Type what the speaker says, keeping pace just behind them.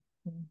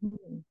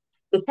Mhm.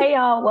 Hey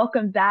y'all,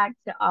 welcome back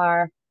to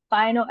our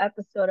final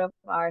episode of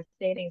our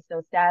Stating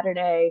So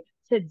Saturday.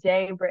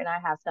 Today, Britt and I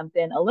have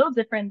something a little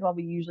different than what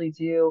we usually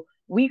do.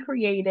 We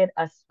created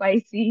a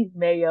spicy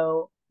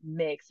mayo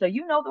mix. So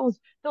you know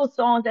those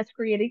songs that's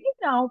created,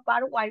 by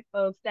the white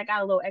folks that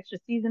got a little extra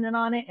seasoning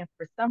on it. And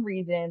for some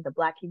reason, the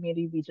Black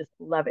community, we just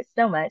love it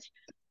so much.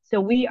 So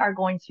we are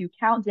going to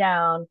count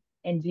down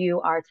and do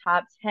our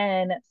top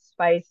 10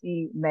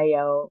 spicy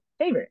mayo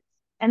favorites.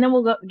 And then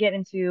we'll get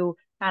into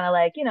kind of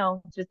like,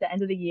 just the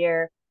end of the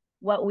year,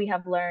 what we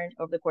have learned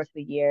over the course of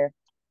the year.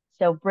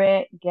 So,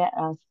 Britt, get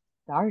us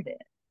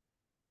started.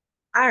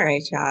 All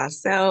right, y'all.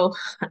 So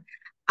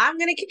I'm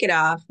gonna kick it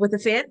off with a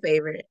fan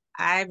favorite.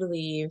 I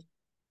believe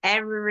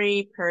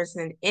every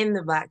person in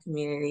the Black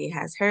community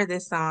has heard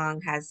this song,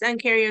 has done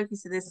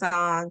karaoke to this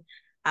song.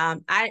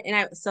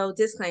 So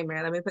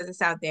disclaimer, let me put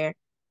this out there.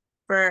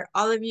 For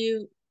all of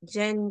you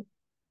Gen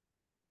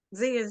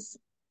Zers,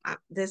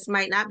 this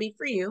might not be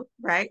for you,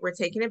 right? We're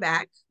taking it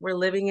back. We're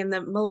living in the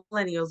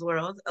millennials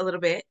world a little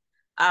bit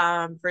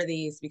for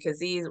these because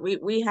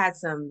we had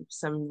some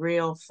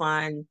real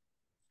fun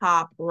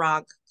pop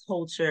rock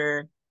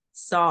culture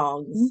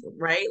songs,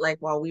 right? Like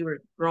while we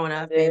were growing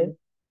I up did. in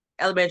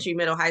elementary,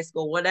 middle, high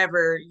school,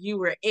 whatever you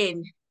were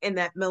in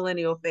that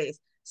millennial phase.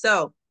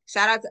 So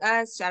shout out to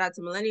us, shout out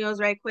to millennials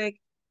right quick.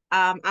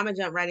 I'm gonna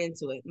jump right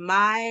into it.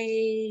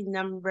 My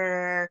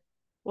number,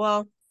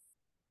 well,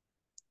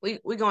 we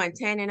going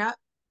 10 and up.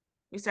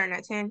 We starting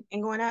at 10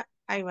 and going up.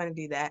 How you want to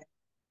do that?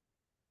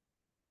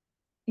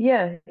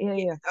 Yeah, yeah,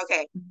 Yeah. yeah.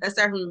 Okay. Let's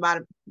start from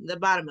the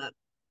bottom up.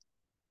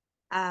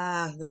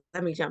 Uh,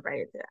 Let me jump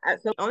right into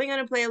it. So only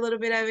gonna play a little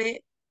bit of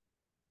it.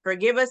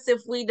 Forgive us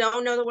if we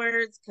don't know the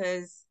words,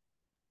 because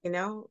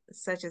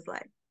such is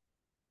life.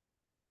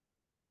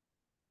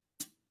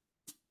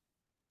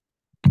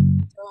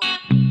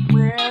 The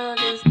world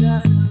is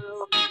gonna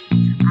roll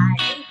me.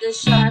 I ain't the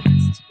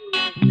sharpest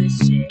tool in the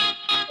shed.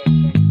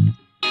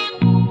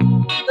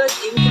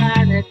 Looking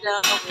kinda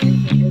dumb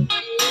with her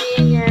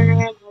finger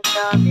and her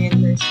thumb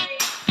in the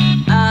shape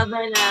of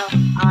an L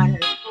on her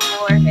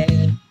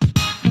forehead.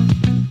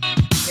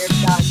 Your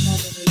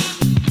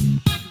thoughts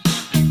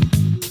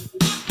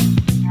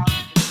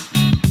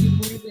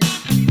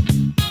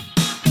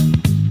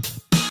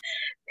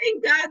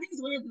Thank God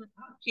these words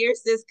without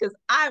Pierce this because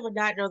I would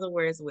not know the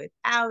words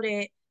without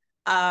it.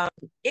 Um,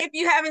 if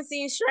you haven't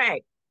seen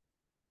Shrek,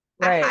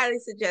 I Right. highly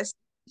suggest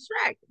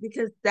Shrek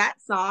because that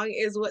song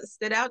is what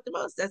stood out the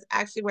most. That's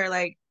actually where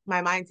like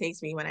my mind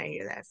takes me when I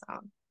hear that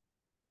song.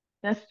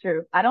 That's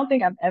true. I don't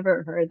think I've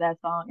ever heard that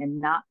song and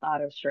not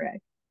thought of Shrek.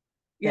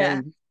 Yeah.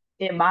 Because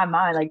in my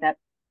mind, like that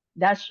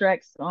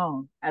Shrek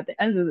song, at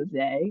the end of the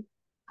day,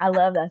 I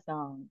love that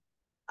song.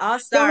 All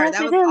Don't Star. let That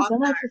you was do, All don't Star.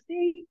 let you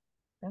see.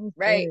 That was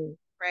Right. good.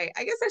 Right.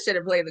 I guess I should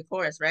have played the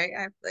chorus, right?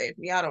 I played.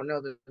 Y'all don't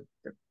know the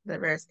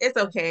verse. It's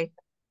That's okay.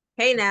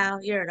 Hey okay. now,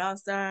 you're an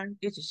all-star.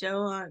 Get your show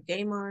on,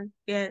 game on,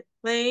 get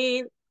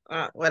played.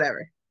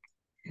 Whatever.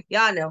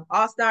 Y'all know.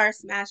 All-star,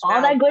 Smash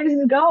All that Mouth, glitters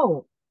is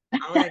gold.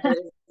 all that good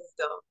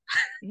stuff.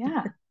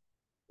 Yeah.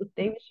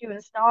 David shooting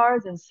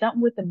stars and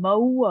something with the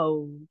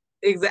mo.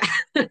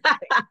 Exactly.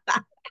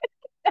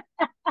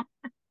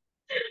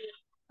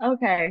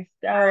 Okay,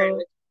 All right. so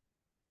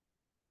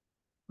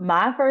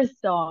my first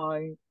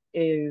song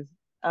is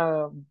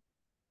well,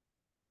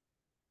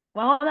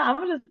 no, I'm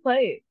gonna just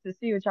play it to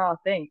see what y'all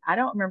think. I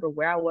don't remember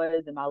where I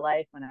was in my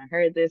life when I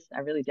heard this. I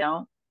really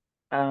don't.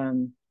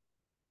 Um,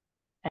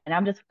 and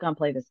I'm just gonna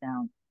play the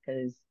sound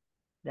because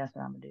that's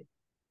what I'm gonna do.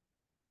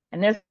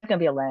 And there's gonna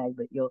be a lag,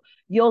 but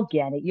you'll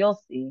get it. You'll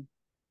see.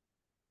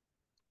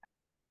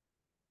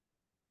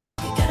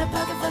 You got a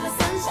pocket full of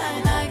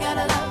sunshine. I got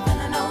a love,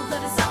 and I know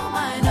that it's all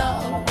mine.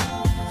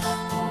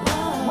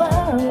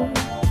 Whoa.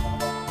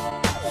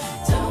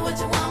 Do what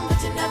you want, but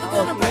you're never Oh,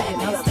 gonna here's break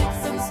me. another Sticks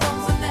part. and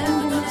stones are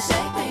never gonna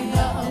shake me.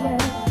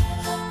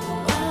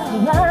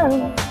 Whoa.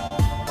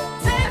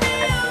 Take me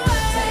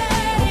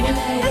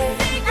away. A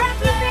secret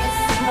place.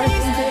 A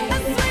sweet escape.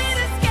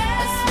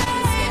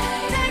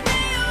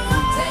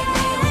 Take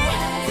me away.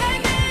 Take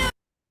me away.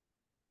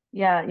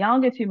 Yeah, y'all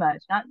don't get too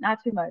much.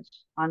 Not too much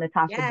on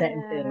Natasha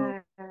Bedingfield.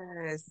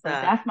 Yes.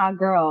 But that's my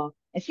girl.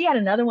 And she had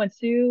another one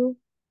too,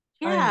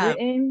 Yeah.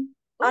 Unwritten.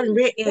 Ooh,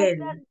 better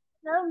that Unwritten.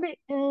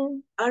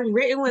 unwritten.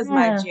 Unwritten was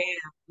my Yeah,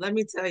 jam. Let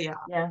me tell y'all.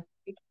 yeah.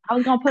 I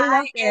was gonna put it I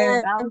up there,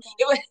 am. but I was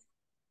It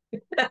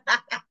was,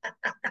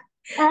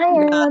 I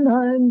no, am yes,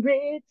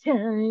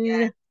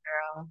 unwritten.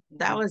 girl. Yeah.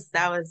 That was.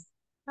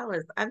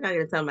 I'm not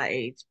gonna tell my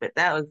age, but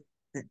that was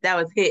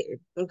hitting.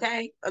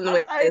 Okay, on the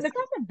Natasha whiskey.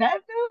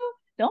 Bedingfield,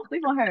 don't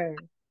sleep on her.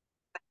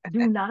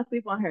 Do not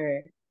sleep on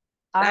her.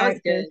 All That was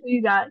right, sis, good. who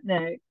you got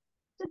next?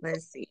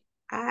 Let's see.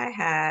 I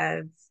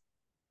have.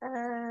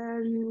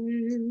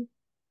 Um,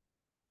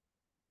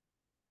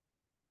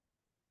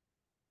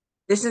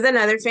 this is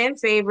another fan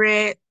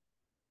favorite.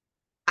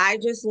 I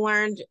just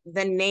learned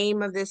the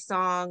name of this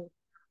song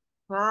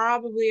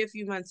probably a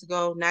few months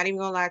ago. Not even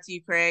gonna lie to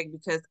you, Craig,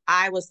 because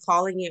I was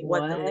calling it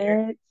what the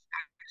lyrics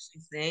What?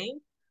 actually sing.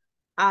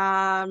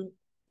 Um,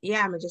 yeah,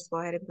 I'm gonna just go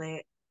ahead and play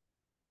it.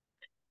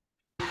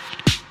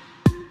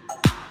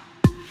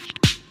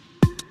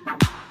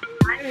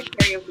 I'm a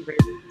karaoke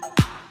version.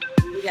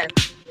 We got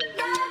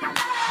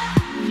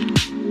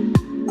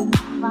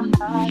My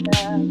heart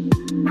up.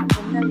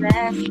 and the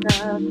rest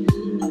of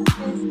me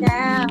is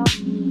down.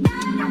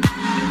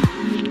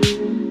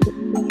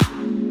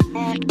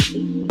 And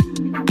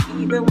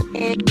even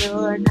when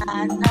you're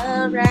not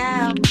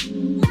around,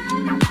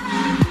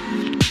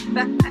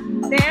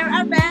 they're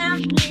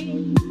around me.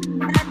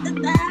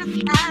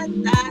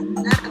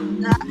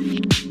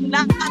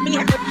 Not me.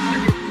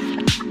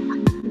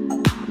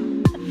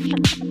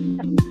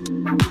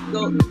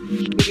 Go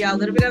give y'all a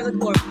little bit of the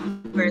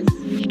chorus.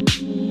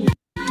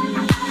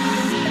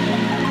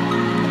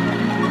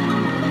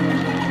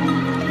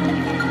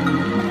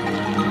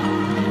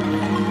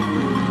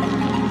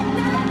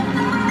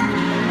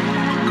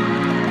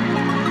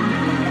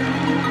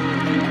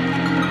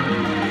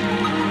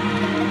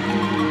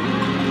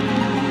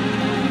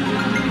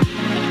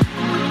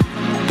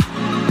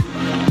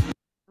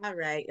 All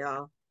right,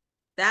 y'all.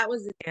 That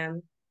was a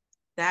jam.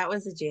 That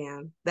was a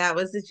jam. That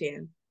was a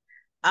jam.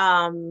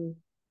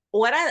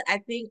 What I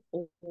think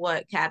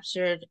what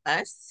captured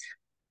us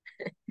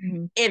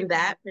Mhm. in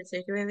that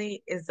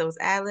particularly is those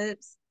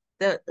ad-libs,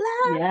 the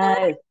la,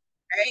 Yes.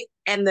 right?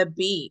 And the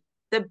beat.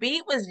 The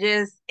beat was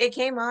just, it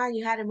came on,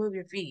 you had to move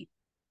your feet.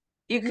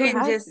 You You couldn't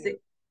have just to.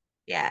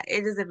 yeah,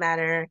 it doesn't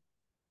matter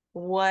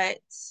what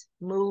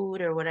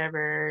mood or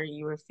whatever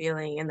you were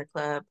feeling in the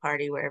club,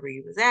 party, wherever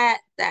you was at,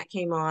 that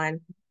came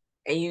on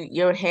and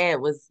your head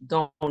was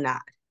going nod.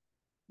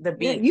 The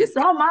Yeah, beat you just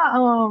saw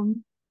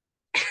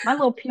my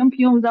little pium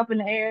piums up in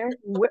the air.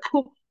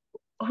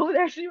 Who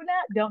they're shooting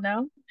at? Don't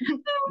know.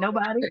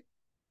 Nobody.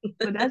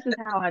 But that's just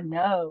how I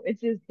know. It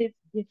just hits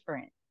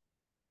different.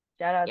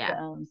 Shout out yeah.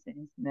 to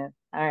Sam Smith.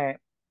 All right.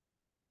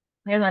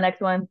 Here's my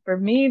next one. For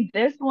me,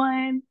 this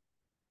one,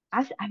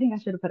 I think I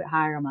should have put it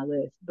higher on my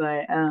list,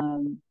 but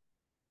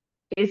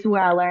it's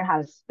where I learned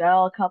how to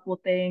spell a couple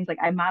things. Like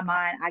in my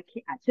mind, I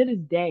can't to this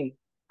day,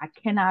 I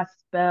cannot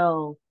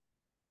spell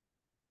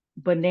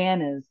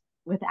bananas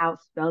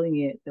without spelling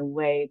it the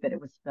way that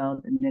it was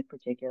spelled in this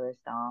particular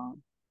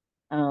song.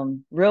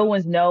 Real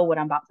ones know what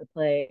I'm about to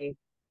play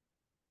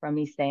from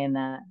me saying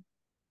that.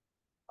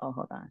 Oh,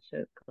 hold on, I should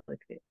have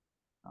clicked it.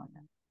 Oh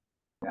no.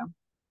 Yeah.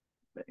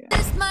 But yeah.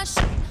 This my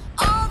shit.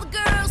 All the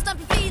girls stomp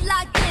your feet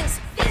like this.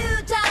 Few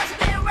times I've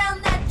been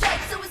around that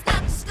track, so it's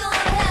not just gonna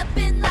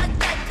happen like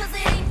that. 'Cause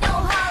ain't no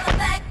holler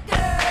back,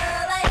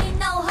 girl. Ain't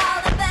no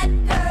holler back,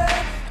 girl.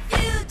 A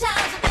few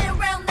times I've been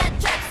around that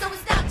track, so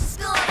it's not just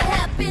gonna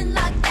happen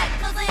like that.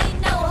 'Cause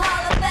ain't no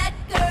holler back,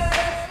 girl.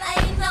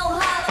 Ain't no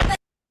holler back.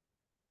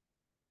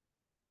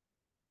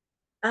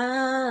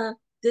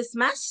 This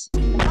much,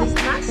 this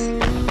much,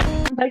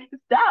 Like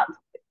stop.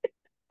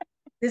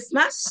 this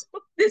much,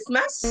 this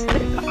much.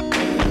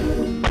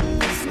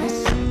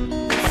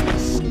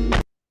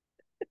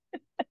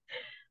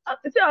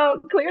 So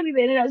clearly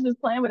the internet's just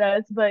playing with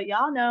us, but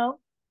y'all know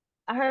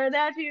I heard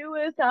that you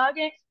was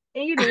talking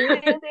and you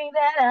didn't think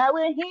that I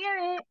would hear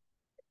it.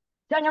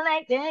 Talking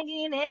like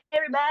thinking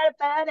everybody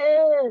about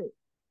it.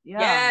 Yeah,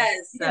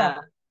 Yes. yeah,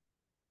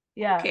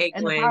 yeah. Okay,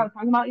 And the part I Gwen. was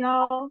talking about,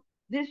 y'all,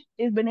 this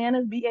is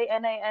bananas,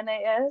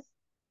 Bananas.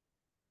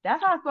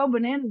 That's how I spell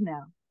bananas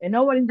now. And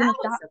nobody's That gonna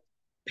was stop.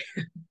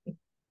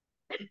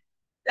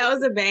 that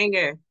was a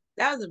banger.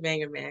 That was a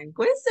banger, man.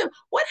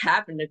 What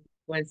happened to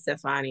Gwen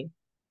Stefani?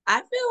 I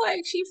feel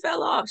like she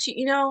fell off.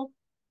 She,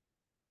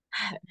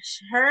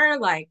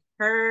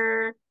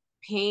 her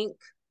Pink,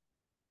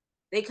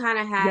 they kind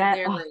of had Yeah,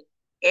 their oh, like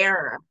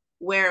era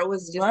where it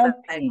was just love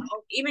like, pink.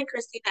 oh, even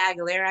Christina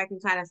Aguilera I can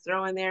kind of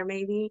throw in there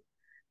maybe.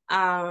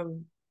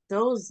 Um,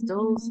 those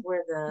Mhm.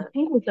 were the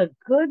Pink was a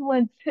good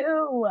one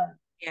too.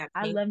 yeah,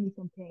 I Pink. love me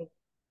some pink.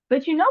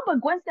 But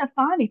but Gwen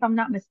Stefani, if I'm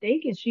not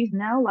mistaken, she's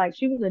now like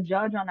she was a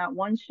judge on that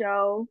one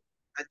show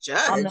A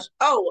on the judge.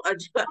 Oh, a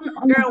ju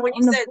on girl, when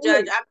you the said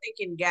judge, voice. I'm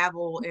thinking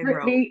gavel and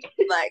robe. Brittany.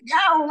 Like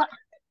No,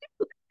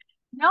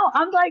 no,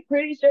 I'm like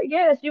pretty sure.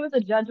 Yeah, she was a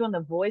judge on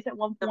The Voice at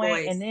one the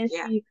point, and voice.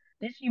 Yeah.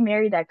 then she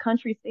married that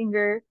country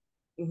singer.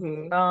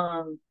 Hmm.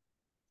 Um,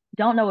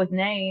 don't know his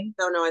name,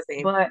 Don't know his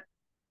name. but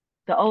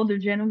the older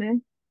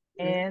gentleman,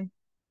 Mhm. and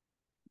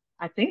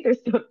I think they're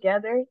still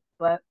together.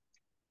 But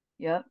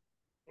yep,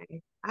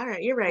 Okay. All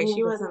right, you're right. who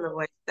She was was on the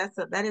voice.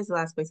 That is the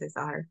last place I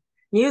saw her.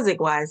 Music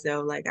wise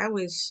though, like I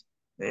wish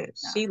that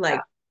no, she like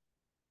stop.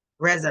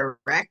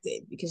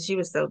 resurrected because she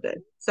was so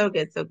good. So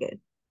good, so good.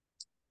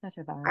 Such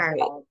a All vibe.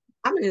 right.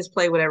 I'm gonna just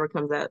play whatever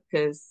comes up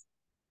because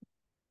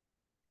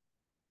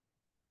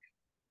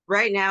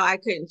right now I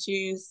couldn't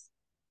choose.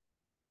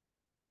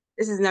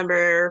 This is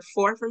number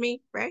 4 for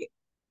me, right?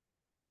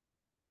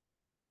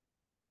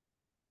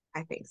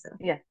 I think so.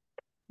 Yeah,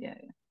 yeah,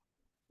 yeah.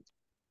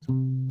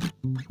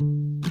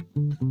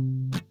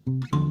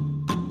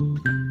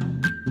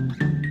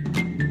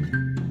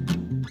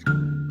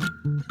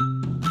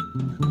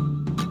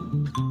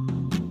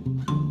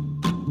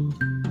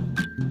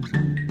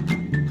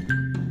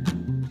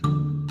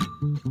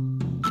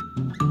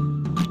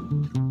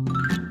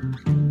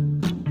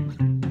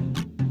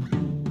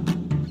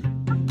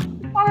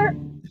 Or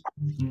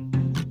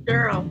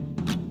Girl,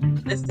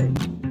 Listen.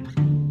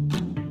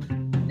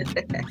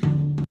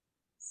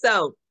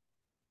 So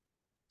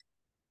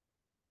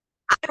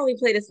I only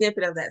played a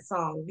snippet of that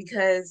song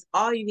because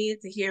all you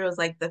needed to hear was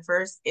like the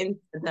first in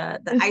the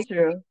It's ice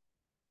true.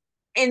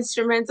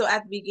 instrumental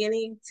at the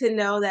beginning to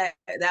know that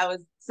that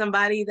was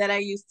somebody that I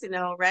used to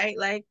know, right?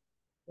 Like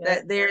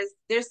Yep. that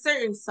there's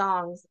certain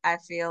songs I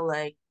feel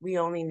like we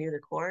only knew the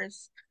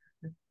chorus,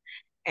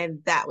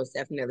 and that was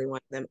definitely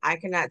one of them. I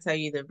cannot tell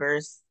you the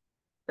verse,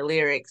 the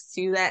lyrics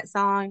to that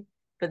song,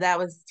 but that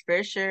was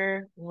for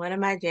sure one of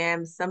my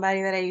jams.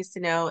 Somebody that I used to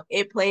know.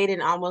 It played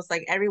in almost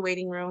like every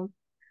waiting room,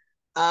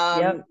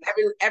 Yep.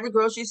 every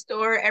grocery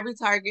store, every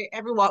Target,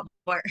 every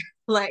Walmart,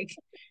 like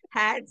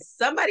had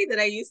somebody that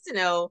I used to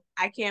know.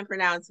 I can't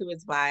pronounce who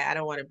it's by. I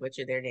don't want to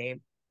butcher their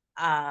name.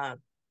 Uh,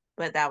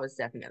 but that was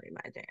definitely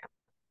my jam.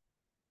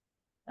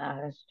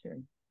 That's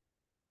true.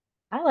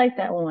 I like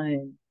that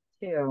one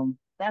too.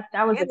 That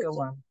was Yeah, a good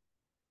one.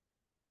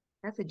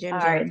 that's a All Jim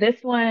Jam. right,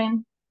 this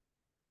one,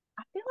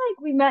 I feel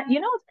like we met,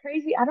 it's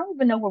crazy. I don't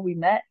even know where we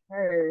met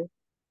her.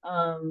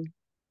 Um,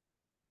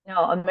 no,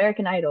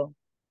 American Idol.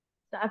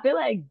 So I feel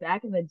like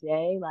back in the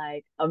day,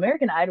 like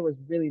American Idol was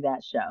really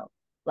that show.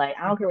 Like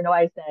I don't care what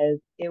nobody says,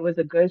 it was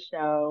a good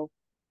show.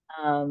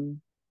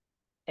 Um,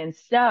 and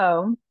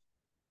so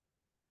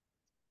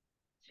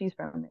she's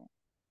from there.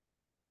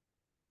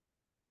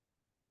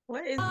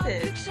 What is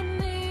this?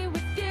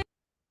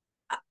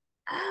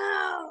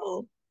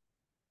 Oh,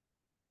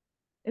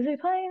 Is it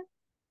playing?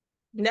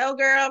 no,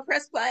 girl,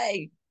 press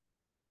play.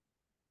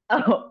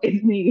 Oh,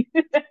 it's me.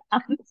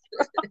 I'm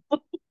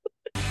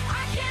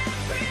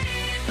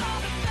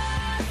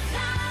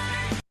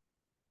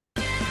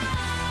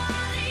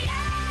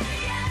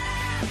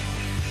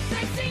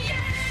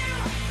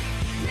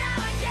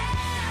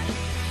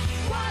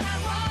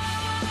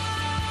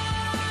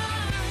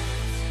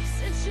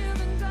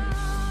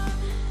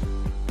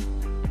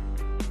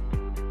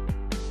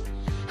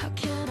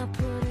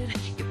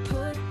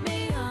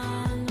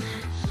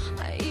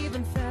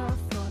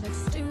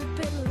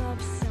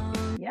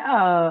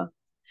Yeah.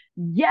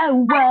 Yeah,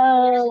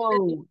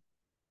 whoa.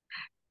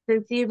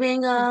 Since you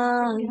bring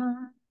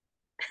on.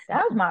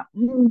 That was my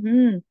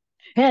And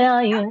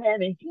all you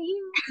have is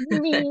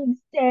me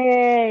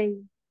stay.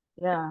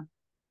 Yeah, she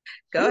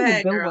Go was a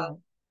ahead, good girl. one.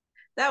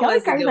 That Kelly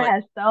was a good Clarkson one.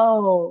 has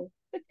soul.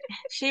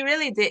 She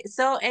really did.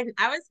 So, and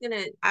I was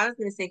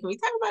gonna say, can we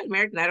talk about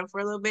American Idol for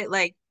a little bit?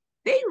 Like,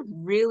 they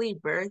really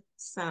birthed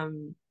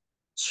some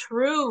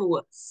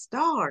true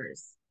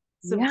stars,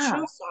 some true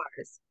Yeah.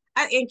 stars.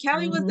 And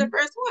Kelly was the hmm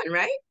first one,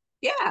 right?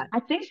 Yeah. I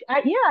think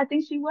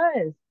she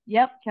was.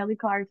 Yep, Kelly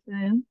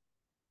Clarkson.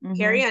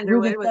 Carrie Ruben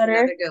Underwood was Sutter,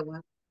 another good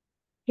one.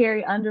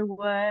 Carrie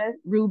Underwood,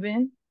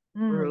 Ruben.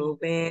 Mm.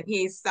 Ruben,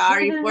 he's This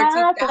sorry is for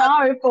not 2000.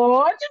 sorry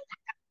for.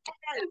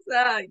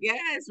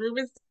 Yes,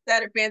 Ruben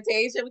Sutter,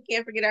 Fantasia. We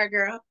can't forget our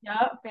girl.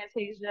 Yep,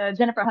 Fantasia,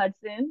 Jennifer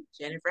Hudson.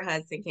 Jennifer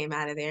Hudson came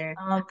out of there.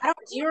 Do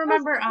you Who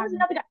remember was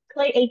another guy?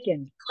 Clay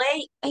Aiken.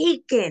 Clay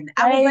Aiken?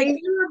 I was like, do Clay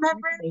you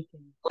remember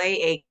Aiken.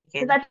 Clay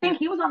Because Aiken? I think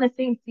he was on the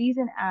same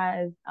season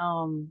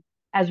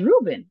as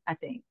Ruben, I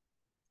think.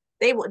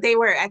 They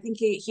were. I think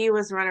he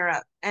was runner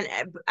up, and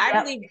I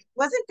Yep. believe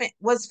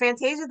was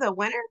Fantasia the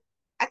winner?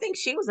 I think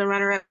she was a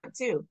runner up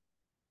too.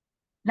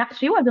 Not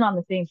she wasn't on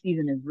the same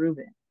season as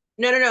Ruben.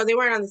 No, no, no, they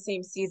weren't on the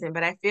same season,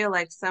 but I feel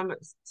like some.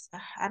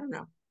 I don't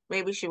know.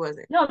 Maybe she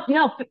wasn't. No,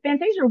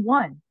 Fantasia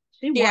won.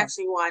 She She won.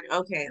 actually won.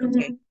 Okay,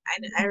 okay. hmm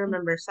I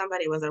remember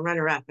somebody was a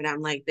runner up, and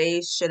I'm like,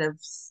 they should have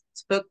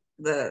took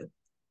the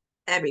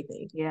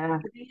everything. Yeah.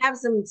 They have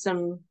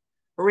some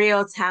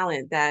real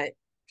talent that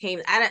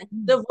came. I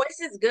don't. The voice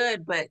is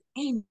good, but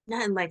ain't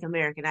nothing like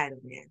American Idol,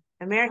 man.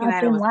 American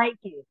Idol Nothing was like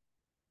it.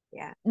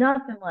 yeah,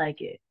 Nothing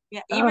like it.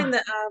 yeah. Even Oh.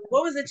 the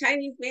what was the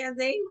Chinese man's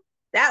name?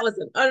 That was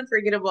an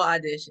unforgettable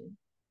audition.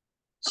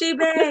 She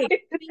bang,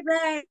 she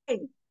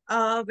bang.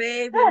 Oh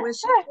baby, when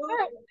she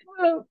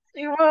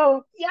She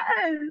wrote.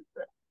 Yes.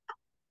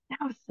 That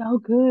was so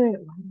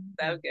good.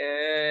 so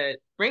good.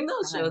 Bring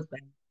those shows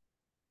back.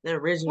 The Well,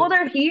 original.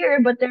 they're here,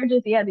 but they're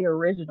just the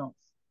originals.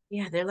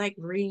 Yeah, they're like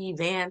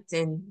revamped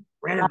and I'm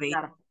renovated.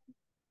 not a,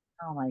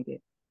 I don't like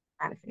it.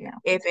 Not a fan. No.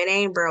 If it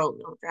ain't broke,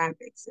 don't try to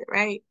fix it,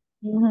 right?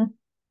 hmm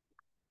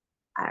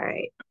All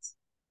right.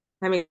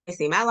 Let me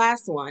see. My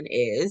last one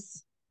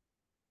is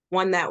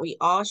one that we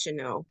all should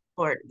know.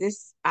 For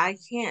this, I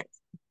can't.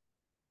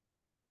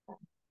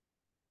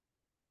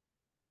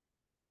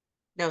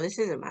 No, this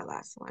isn't my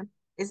last one.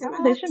 Is it my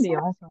Oh, they should last be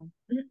one? awesome.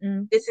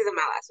 Mm-mm. This isn't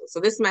my last one. So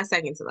this is my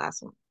second to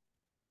last one.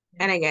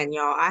 And again,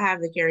 y'all, I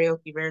have the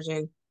karaoke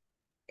version.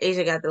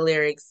 Asia got the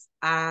lyrics.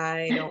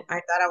 I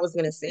thought I was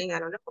gonna sing. I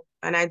don't know.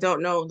 And I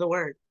don't know the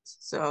words.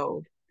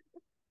 So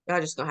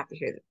y'all just gonna have to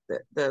hear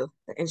the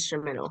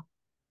instrumental.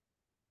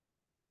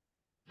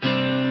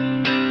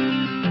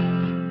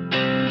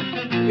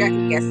 You got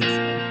to guess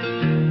this.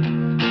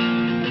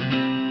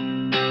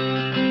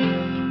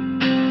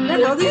 You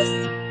know this?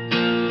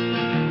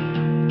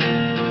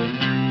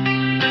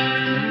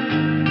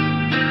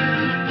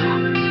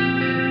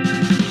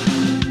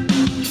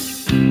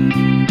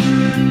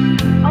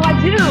 Oh,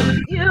 I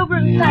do. You You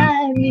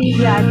remind me.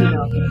 Yeah, I do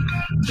know.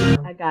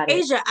 I got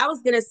it. Asia, I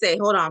was gonna say,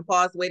 hold on,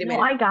 pause, wait a No,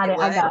 minute. I got it.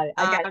 I What? got it.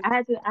 I got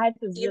it. I had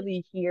to You,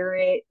 really hear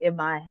it in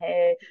my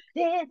head.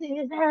 This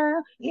is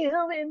how you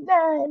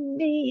remind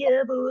me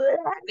of what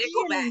I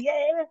Nickelback. really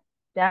am.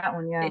 That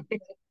one, yeah.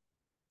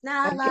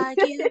 Not like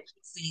you.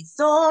 Say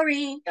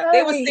sorry.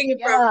 They were Sorry, singing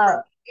from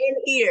yeah. in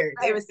here.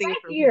 They were singing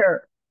Right from here.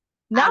 here.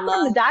 I Not from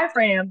the love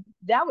diaphragm.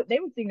 They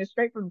were singing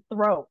straight from the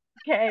throat.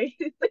 Okay.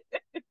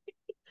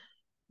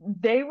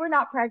 They were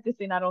not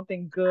practicing, I don't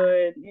think,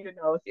 good, yeah,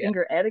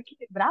 singer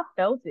etiquette, but I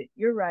felt it.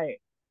 You're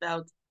right.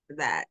 felt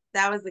that.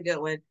 That was a good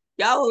one.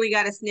 Y'all only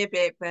got a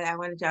snippet, but I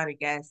wanted y'all to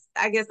guess.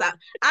 I guess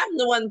I'm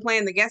the one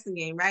playing the guessing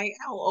game, right?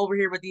 I'm over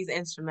here with these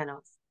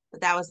instrumentals.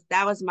 But that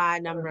was my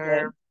Okay.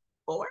 number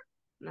four.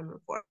 Number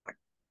four.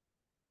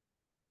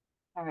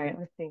 All right,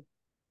 let's see.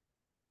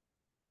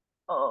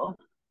 Oh,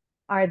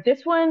 all right.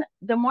 This one,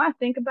 the more I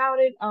think about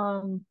it,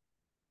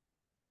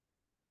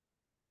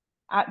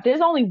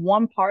 there's only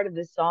one part of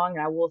this song,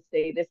 and I will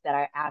say this that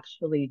I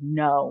actually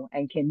know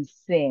and can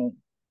sing.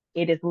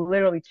 It is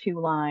literally two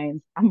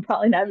lines. I'm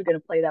probably never gonna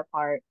play that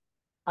part.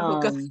 Oh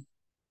God. Um,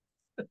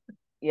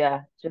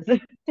 yeah, just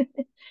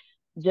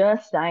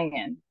just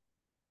saying.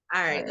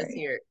 All All right, let's right,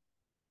 hear it.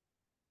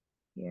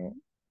 here.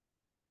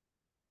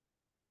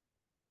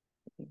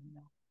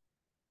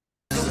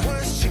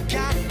 Worst you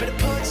got, better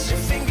put your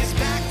fingers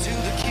back to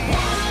the key.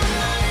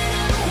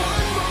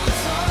 One more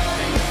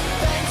time.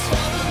 Thanks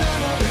for the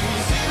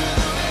memories, even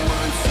though they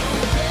weren't so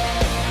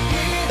bad.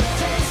 It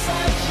tastes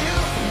like you,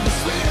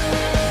 sweeter.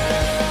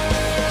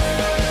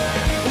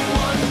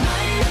 One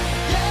night,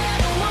 yeah,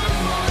 one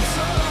more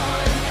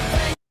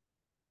time.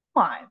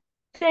 Come on.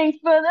 Thanks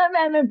for the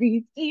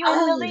memories, even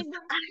though they Oh,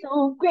 look I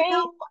so great.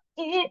 know.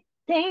 It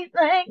tastes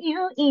like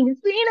you, even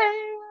sweeter.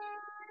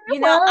 You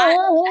know,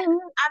 Whoa. Come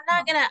on.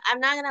 I'm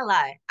not gonna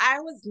lie. I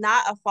was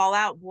not a Fall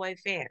Out Boy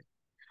fan.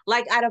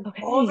 Like out of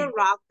all the Okay.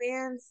 rock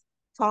bands,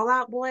 Fall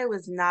Out Boy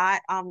was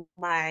not on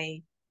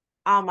my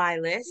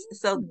list.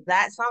 So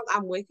that song,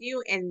 I'm with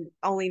you and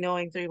only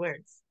knowing three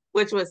words,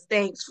 which was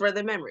thanks for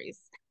the memories.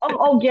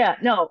 Oh yeah,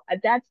 no,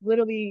 that's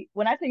literally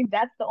when I say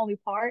that's the only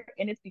part,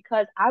 and it's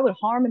because I would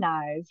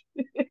harmonize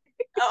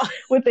Oh,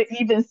 with the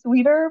even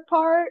sweeter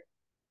part.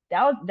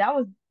 That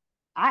was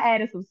I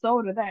added some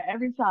soul to that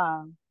every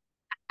time.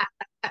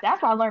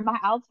 That's why I learned my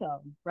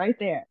alto right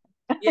there.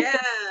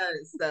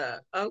 yes.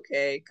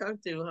 Okay, come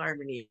through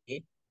harmony.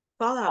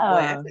 Fall Out Boy,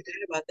 I Uh, forgot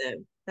about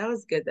them. That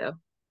was good though.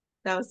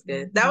 That was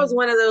good. That was mhm.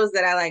 one of those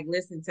that I like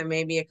listened to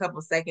maybe a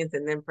couple seconds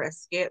and then press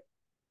skip.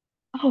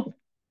 Oh,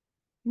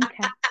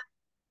 okay.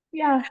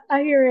 Yeah,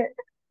 I hear it.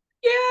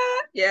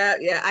 Yeah, yeah,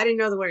 yeah. I didn't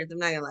know the words. I'm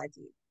not gonna lie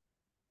to you.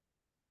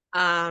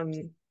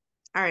 Um,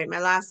 all right, my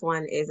last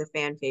one is a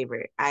fan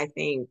favorite. I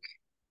think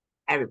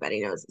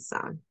everybody knows the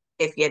song.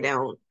 If you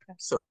don't,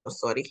 so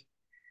sorry.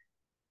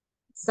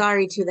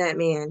 Sorry to that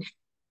man.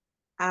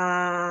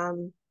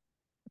 Um,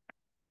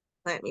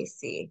 let me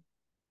see.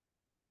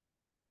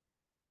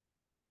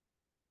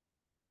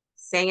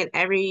 Sang it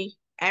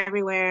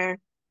everywhere.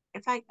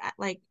 In fact,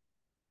 like,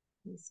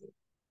 let me see.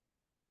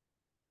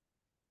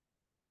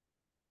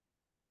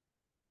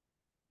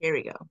 Here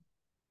we go.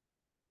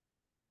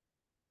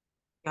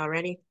 Y'all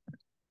ready?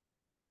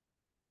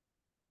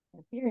 I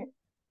hear it.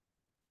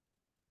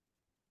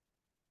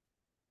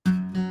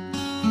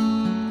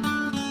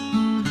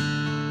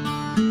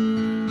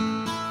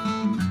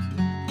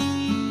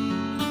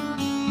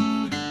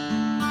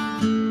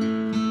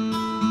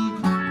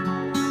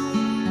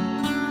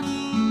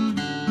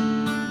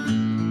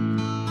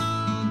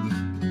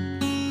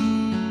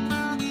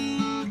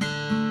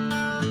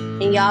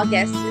 And y'all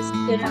guess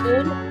this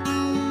tune?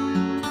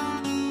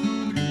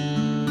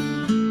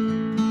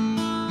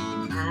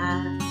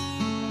 I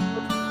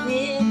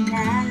did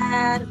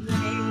that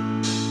way.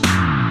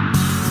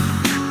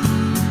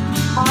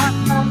 Oh,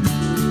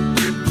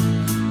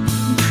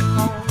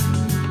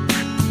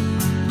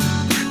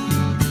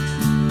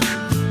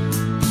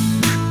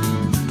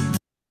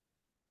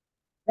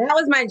 that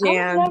was my I was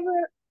jam.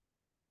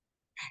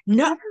 No,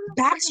 never heard of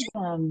Backstreet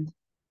them.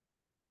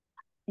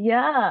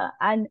 Yeah,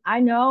 I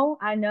know.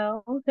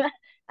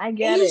 I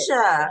get it.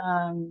 Asia.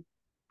 Um,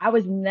 I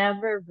was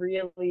never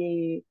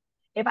really,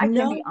 if I can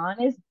be No.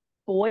 honest,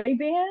 boy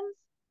bands,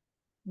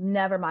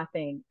 never my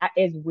thing.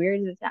 As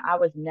weird as it sounds, I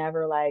was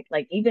never like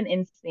even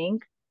in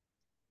sync.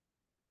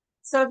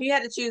 So if you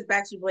had to choose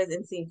Backstreet Boys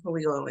and Sync, who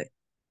we going with?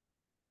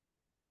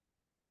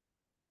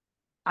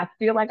 I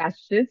feel like I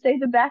should say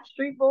the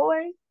Backstreet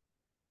Boys.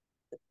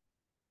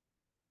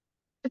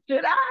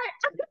 Should I?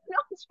 I don't know.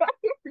 I'm trying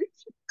to reach.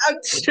 I'm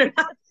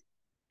trying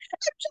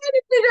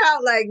to figure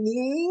out like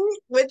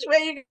which way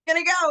you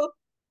gonna go.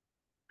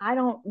 I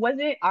don't. Was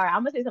it? All right,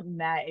 I'm gonna say something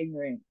mad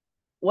ignorant.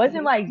 Was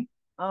it Mhm. like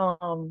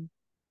um?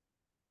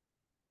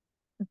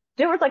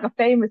 There was like a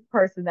famous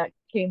person that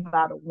came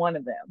out of one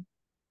of them,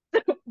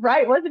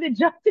 right? Wasn't it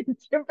Justin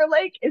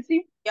Timberlake? Is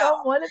he from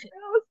Y'all, one of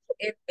those?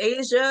 if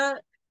Asia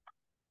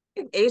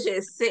if Asia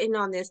is sitting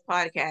on this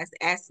podcast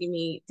asking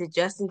me, did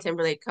Justin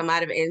Timberlake come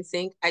out of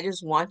NSYNC? I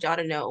just want y'all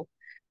to know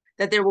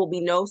that there will be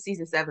no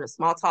season 7 of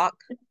Small Talk.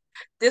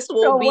 This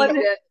will So be was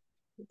it?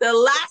 the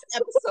last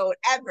episode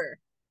ever.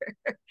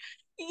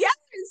 Yes,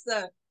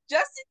 Justin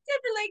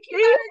Timberlake came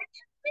See? out and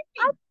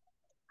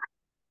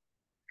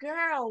singing.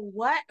 Girl,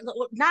 what?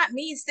 Not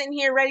me sitting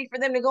here ready for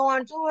them to go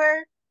on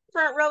tour,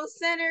 front row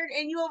centered,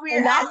 and you over here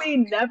And not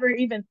asking. me never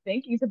even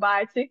thinking to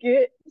buy a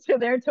ticket to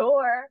their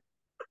tour.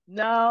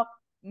 No.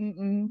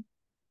 Mm-mm.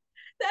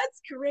 That's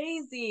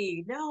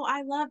crazy. No,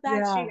 I love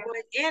Backstreet Yeah.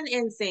 Boys and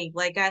NSYNC.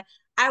 Like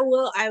I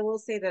will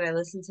say that I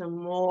listen to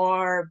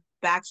more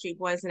Backstreet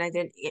Boys than I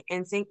did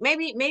NSYNC.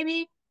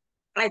 Maybe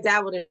I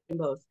dabbled in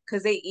both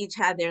because they each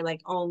had their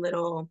own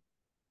little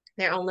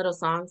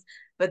songs.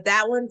 But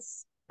that one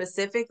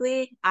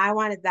specifically, I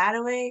Wanted That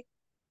Away.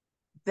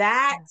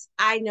 That Yeah.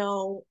 I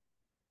know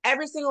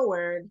every single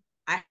word.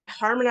 I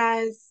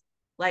harmonize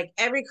like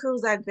every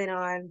cruise I've been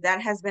on.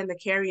 That has been the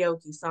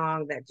karaoke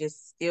song that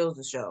just steals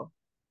the show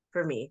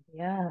for me.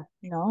 Yeah.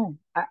 No.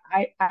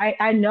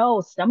 I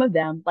know some of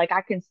them. Like I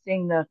can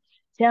sing the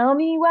Tell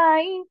me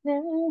why.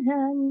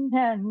 Nothing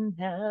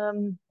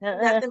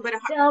but a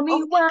heart. Tell Oh me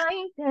my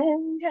why.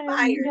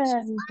 fire.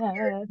 She's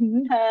fire.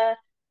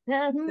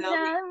 Tell me.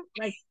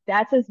 Like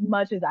that's as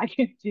much as I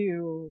can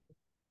do.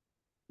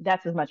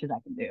 That's as much as I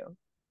can do.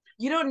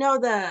 You don't know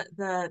the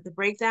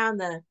breakdown,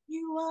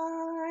 you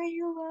are.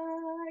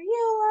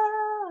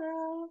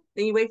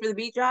 Then you wait for the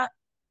beat drop.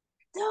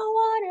 Don't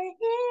wanna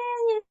hear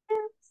you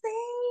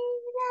say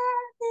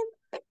nothing.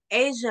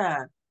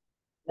 Asia.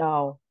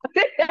 No.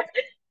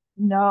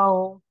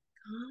 No.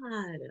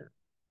 God.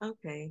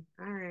 Okay.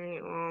 All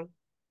right. Well,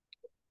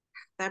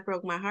 that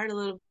broke my heart a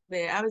little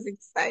bit. I was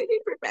excited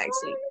for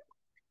Backstreet.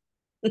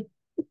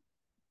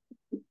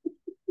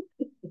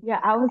 Yeah,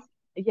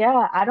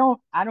 I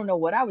don't know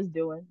what I was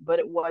doing, but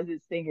it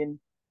wasn't singing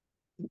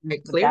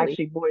Like, the clearly.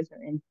 Backstreet Boys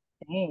are in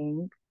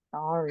sync.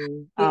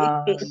 Sorry.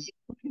 Mhm.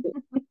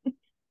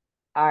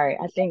 All right,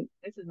 I think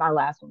this is my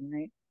last one,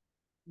 right?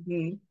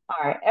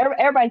 All right,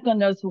 everybody's gonna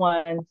know this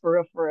one for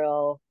real, for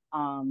real.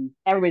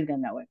 Everybody's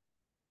gonna know it.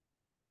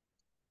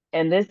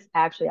 And this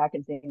actually I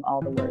can sing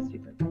all the words to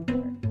for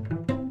sure.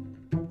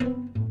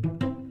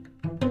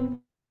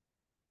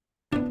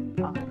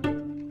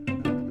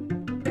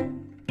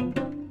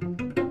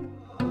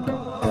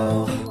 Um,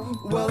 Well,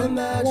 well,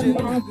 imagine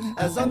imagine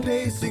as I'm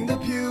pacing the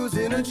pews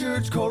in a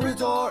church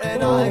corridor,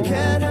 and I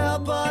can't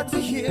help but to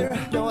hear,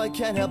 no, I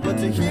can't help but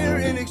to hear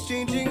an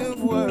exchanging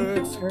of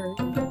words.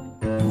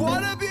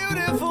 What a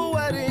beautiful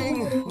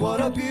wedding,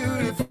 what a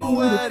beautiful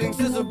wedding,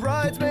 says a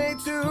bridesmaid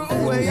to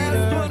a waiter.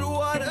 Yes, but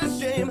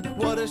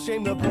what a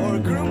shame the poor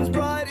groom's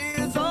bride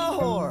is a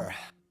whore.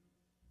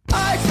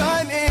 I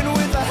chime in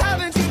with a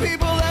haven't you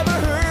people ever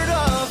heard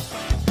of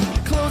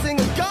closing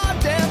a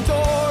goddamn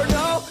door?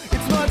 No,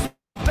 it's much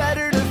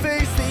better to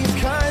face these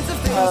kinds of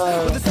things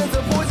with a sense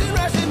of poison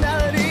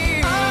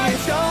rationality. I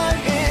chime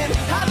in,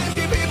 haven't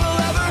you people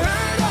ever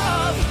heard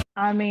of?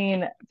 I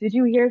mean, did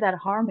you hear that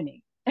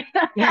harmony?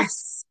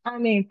 Yes. I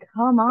mean,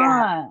 come Yeah.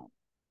 on.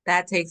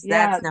 That's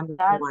Yeah, number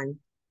that one.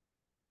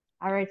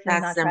 all right, sin's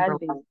That's not number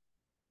tragedy. one.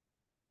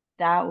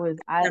 That was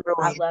Number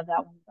I one. love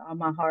that one on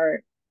my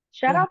heart.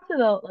 Shout Yeah. out to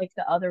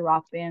the other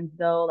rock bands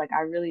though. Like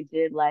I really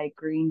did like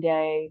Green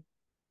Day,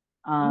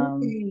 um,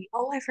 Okay.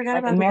 Oh, I forgot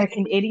like about Green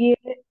American Day. Idiot.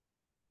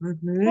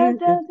 Mm-hmm.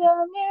 American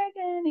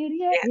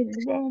Yeah.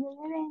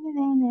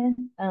 Idiot.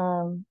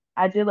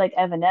 I did like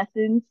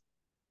Evanescence.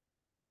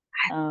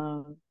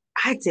 Um,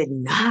 I did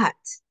not.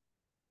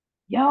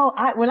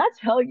 I when I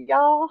tell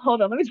y'all,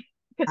 hold on, let me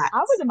because I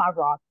was in my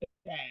rock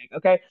bag,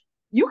 okay?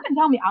 You can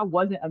tell me I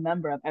wasn't a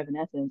member of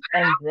Evanescence,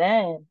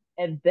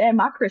 and then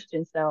my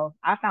Christian self,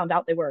 I found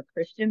out they were a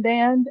Christian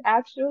band,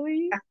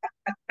 actually.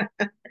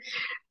 No.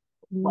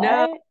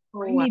 What?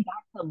 Bring me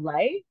back to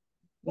life?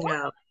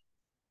 What?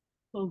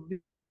 No.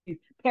 Please.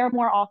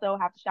 Paramore also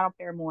have to shout out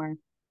Paramore.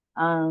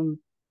 Um,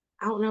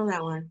 I don't know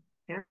that one.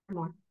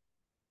 Paramore.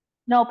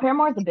 no,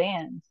 Paramore's a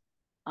band.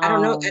 I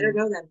don't know. I don't Um,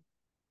 know them.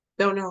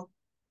 Don't know.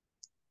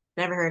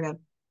 Never heard of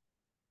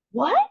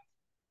what?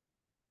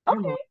 Okay,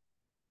 Paramore.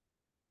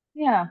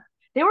 yeah.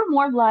 They were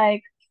more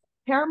like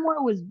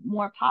Paramore was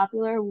more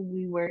popular when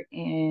we were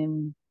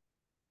in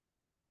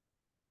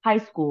high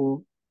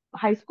school.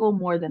 High school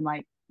more than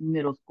like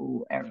middle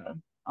school era.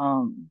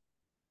 Um,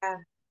 Yeah.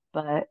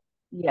 but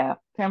yeah,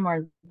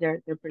 Paramore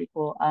they're pretty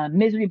cool.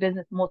 Misery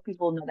Business, most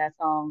people know that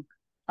song.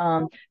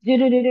 Do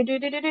do do do do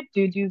do do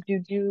do do do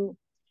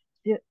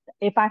do.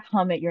 If I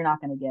hum it, you're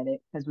not gonna get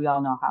it because we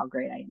all know how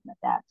great I am at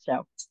that.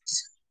 So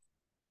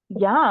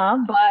yeah,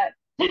 but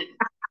do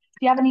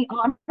you have any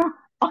honor?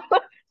 Do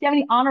you have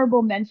any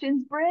honorable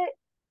mentions, Britt?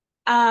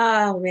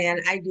 Oh man,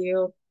 I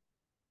do.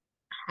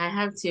 I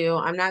have to.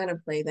 I'm not gonna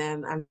play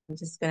them. I'm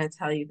just gonna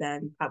tell you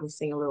them. Probably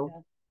sing a Yeah.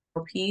 little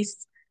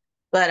piece.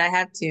 But I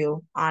have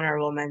two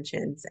honorable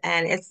mentions,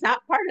 and it's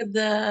not part of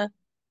the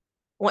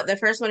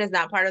first one is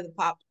not part of the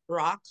pop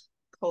rock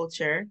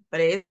culture,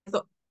 but it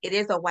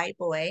is a white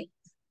boy,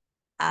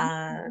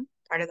 uh, Okay.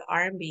 part of the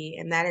R&B,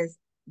 and that is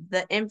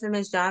the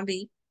infamous John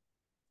B.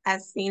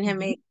 I've seen him Mhm.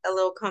 make a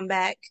little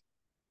comeback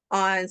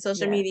on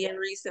social Yes. media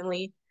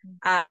recently.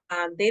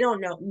 They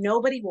Don't Know.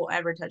 Nobody will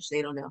ever touch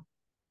They Don't Know.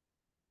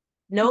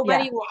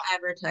 Nobody Yeah. will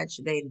ever touch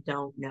They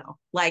Don't Know.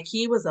 Like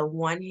he was a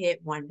one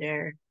hit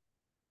wonder.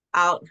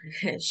 Out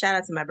Shout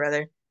out to my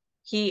brother.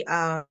 He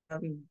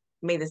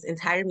made this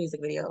entire music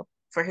video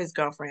for his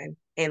girlfriend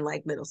in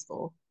like middle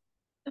school,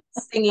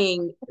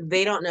 singing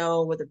They Don't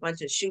Know with a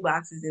bunch of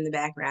shoeboxes in the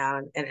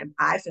background, and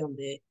I filmed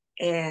it.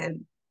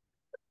 And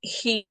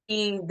he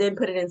then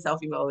put it in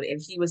selfie mode, and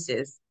he was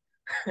just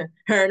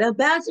heard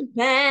about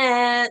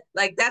Japan.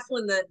 Like that's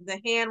when the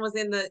hand was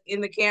in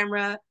the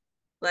camera.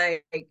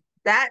 Like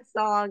that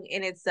song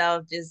in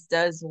itself just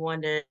does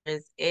wonders.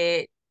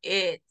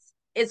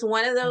 It's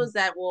one of those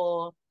that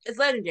will it's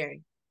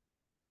legendary.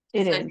 It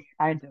It's is. legendary.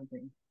 I do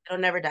agree. It'll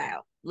never die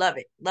out. Love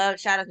it. Love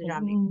Shout out to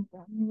John B.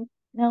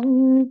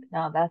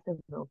 No, that's a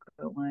real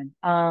good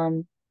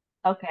one.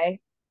 Okay.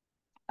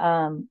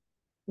 Um,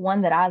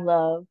 one that I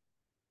love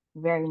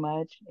very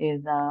much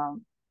is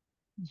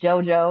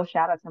JoJo.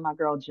 Shout out to my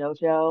girl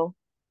JoJo.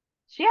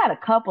 She had a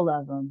couple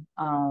of them.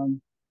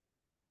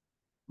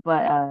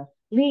 But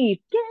leave,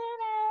 get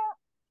out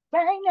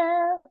right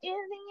now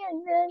is the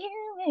end of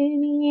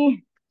you.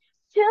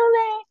 Too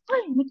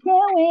late, we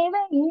can't wait,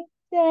 baby.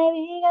 There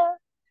we go.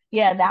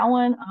 Yeah, that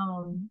one.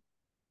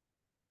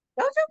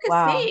 JoJo can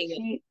Wow.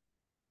 sing.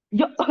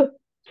 Yo,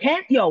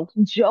 JoJo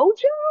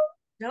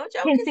JoJo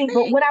can can sing.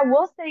 But sing. what I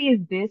will say is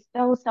this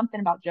though, something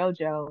about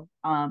JoJo.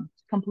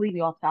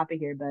 Completely off topic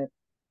here, but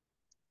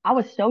I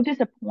was so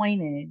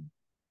disappointed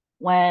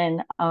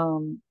when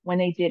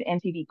they did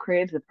MTV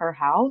Cribs of her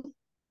house.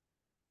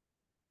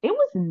 It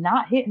was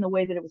not hitting the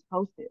way that it was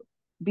supposed to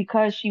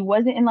because she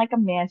wasn't in like a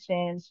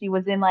mansion. She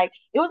was in like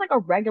it was like a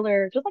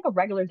regular, just like a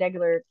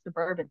regular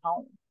suburban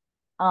home.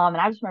 And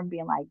I just remember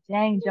being like,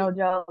 "Dang,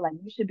 JoJo, like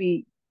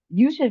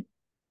you should,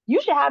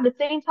 you should have the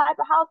same type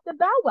of house that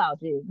Bow Wow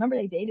did." Remember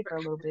they dated for a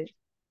little bit,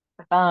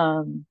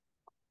 um,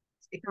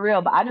 for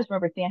real. But I just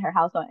remember seeing her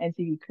house on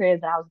MTV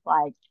Cribs, and I was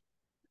like,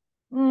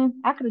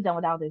 I could have done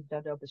without this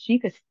JoJo, but she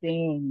could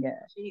sing.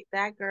 That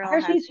I girl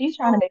heard has she's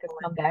trying to so make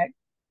a comeback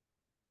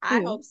I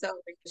too. hope so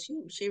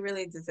because she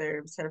really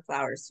deserves her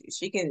flowers too.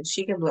 She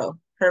can blow.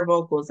 Her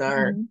vocals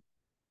are Mm-hmm.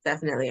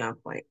 definitely on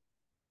point.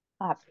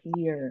 Top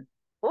tier.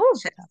 Ooh,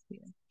 Chef, top tier.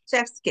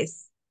 Chef's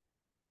kiss.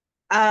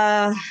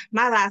 Uh,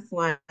 my last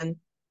one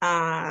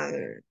uh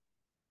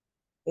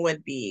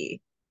would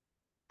be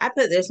I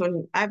put this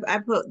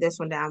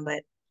one down,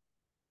 but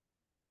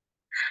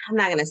I'm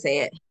not gonna say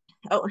it.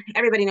 Oh,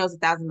 everybody knows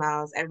 1,000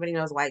 miles. Everybody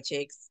knows White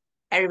Chicks.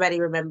 Everybody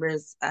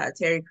remembers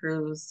Terry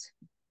Crews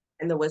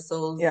and the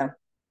whistles Yeah.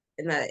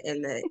 in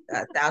the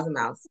 1,000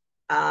 miles.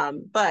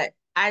 But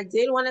I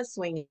did want to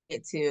swing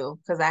it too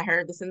because I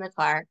heard this in the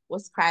car.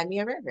 Was "Cry Me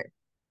a River"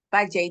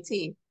 by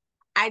JT.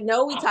 I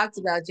know we talked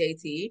about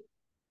JT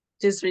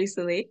just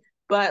recently,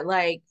 but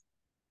like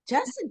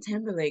Justin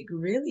Timberlake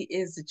really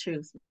is the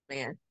truth,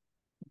 man.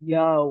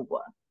 Yo.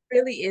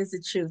 Really is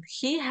the truth.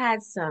 He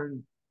had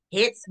some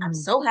hits. I'm Mm,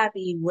 so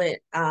happy he went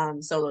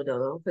solo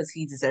dolo because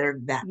he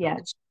deserved that yeah.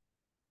 much.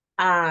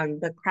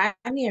 But Cry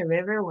Me a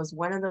River was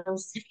one of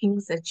those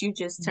things that you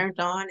just turned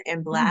on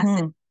and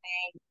blasted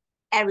Mm-hmm.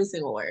 every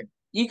single word.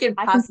 You can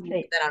I can possibly put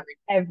say that on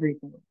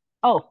everything.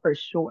 Oh, for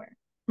sure.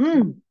 repeat.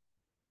 Mm.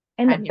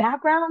 And Cry the Me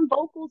background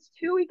vocals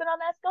too, even on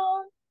that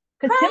song.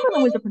 Because Cry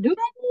Timberland was the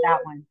producer of that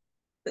Me. one.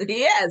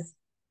 Yes.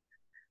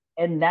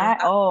 And Uh-huh. that,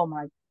 oh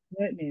my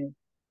goodness.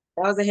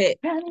 That was a hit.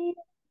 Cry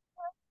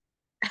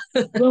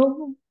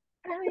whoa,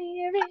 cry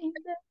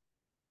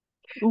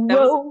That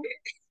was whoa.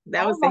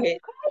 that Oh was the my,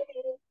 hit.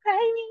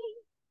 cry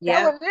me.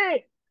 That Yep. was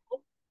it.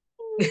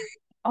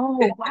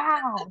 Oh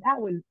wow, that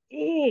was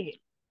it.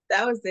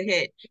 That was the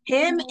hit.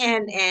 Him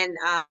and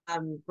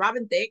Oh,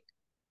 Robin Thicke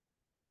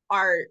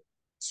are that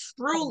was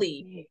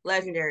truly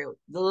it.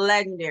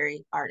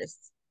 legendary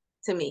artists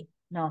to me.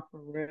 No, for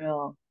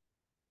real.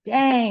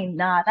 Dang,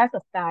 nah, that's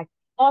a fact.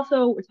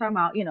 Also, we're talking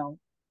about,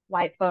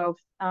 white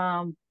folks.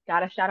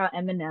 Gotta shout out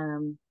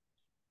Eminem.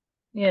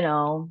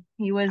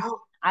 He was,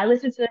 Oh, I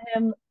listened to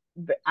him,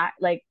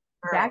 like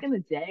back girl. in the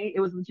day, it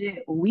was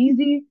legit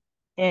Wheezy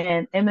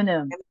and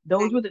Eminem.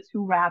 Those were the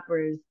two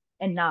rappers,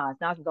 and Nas.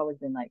 Nas has always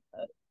been like,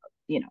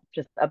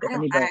 just up there for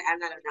me. But I'm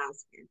not a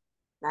Nas fan.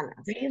 Not a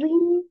Nas fan.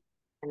 really,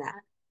 Nah.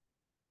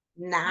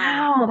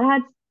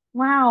 Nah.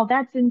 wow,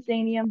 that's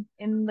insanium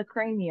in the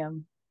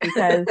cranium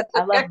because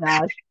I love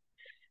Nas.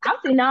 I've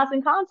seen Nas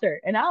in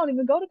concert, and I don't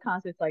even go to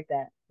concerts like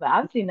that. But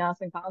I've seen Nas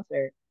in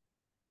concert.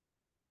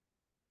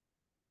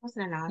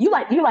 Wasn't a Nas You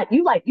fan. like, you like,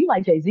 you like, you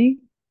like Jay-Z?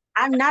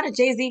 I'm not a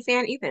Jay-Z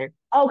fan either.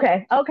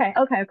 Okay,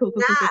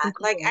 Nah,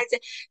 like cool.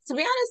 to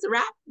be honest, the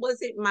rap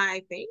wasn't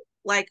my thing.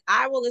 Like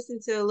I will listen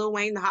to Lil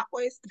Wayne, the Hot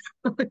Boys.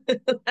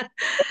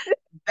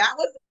 That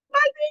was my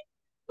thing.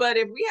 But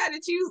if we had to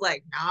choose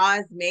like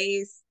Nas,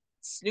 Mace,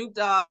 Snoop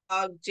Dogg,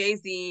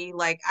 Jay-Z,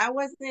 like I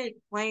wasn't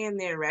playing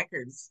their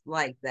records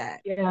like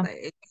that. Yeah,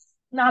 Like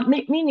not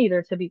me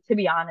neither. To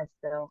be honest,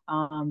 though,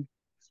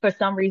 for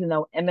some reason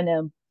though,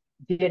 Eminem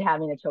did have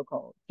me in a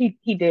chokehold.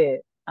 He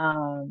did.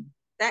 that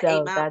 8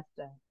 So Mile,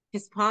 that's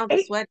his palms are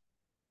eight. sweaty.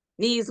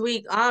 Knees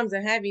weak, arms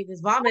are heavy.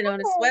 There's vomit on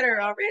his Oh,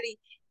 sweater already.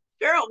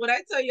 Girl, when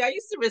I tell you, I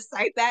used to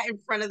recite that in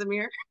front of the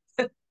mirror.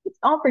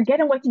 I'm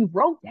forgetting what he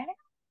wrote down.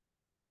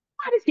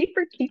 Why does he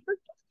keep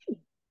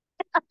forgetting?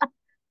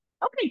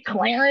 Okay,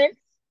 Clarence.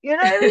 You know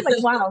what I mean?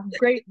 Like, wow,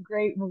 great,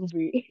 great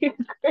movie.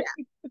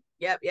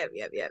 Yep, yep,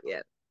 yep, yep,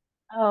 yep.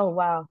 Oh,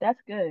 wow, that's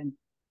good.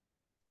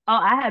 Oh,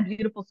 I had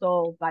Beautiful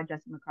Soul by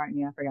Justin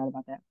McCartney. I forgot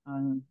about that.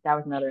 That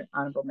was another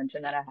honorable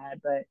mention that I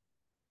had. But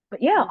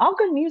yeah, all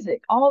good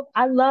music. All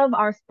I love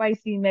our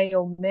spicy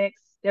mayo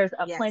mix. There's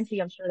a Yes, plenty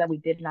I'm sure that we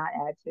did not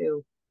add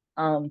to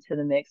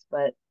the mix,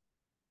 but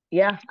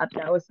yeah,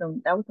 that was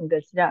some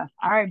good stuff.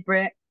 All right,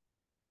 Britt,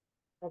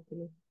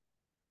 definitely.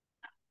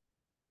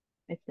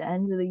 it's the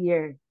end of the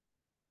year.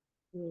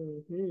 Hmm.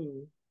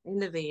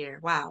 End of the year.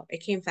 Wow, it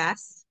came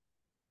fast.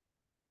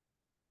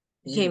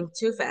 It Mm. came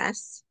too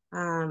fast.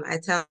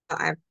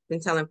 I've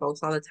been telling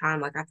folks all the time,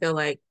 like I feel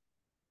like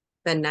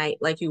the night,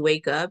 like you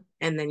wake up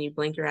and then you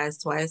blink your eyes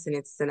twice and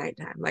it's the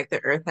nighttime. Like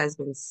the earth has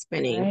been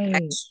spinning Right.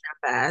 extra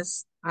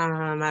fast. I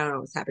don't know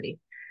what's happening,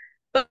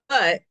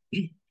 but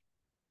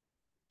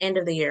end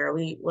of the year,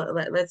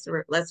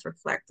 let's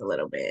reflect a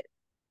little bit.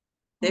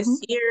 Hmm.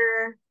 This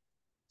year,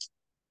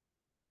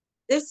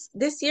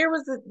 this year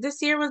was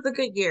a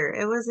good year.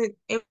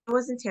 It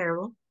wasn't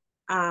terrible.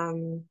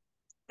 Um,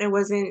 it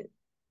wasn't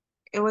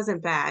it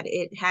wasn't bad.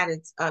 It had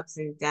its ups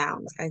and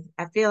downs.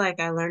 I feel like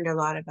I learned a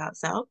lot about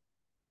self,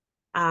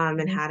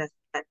 and Hmm. how to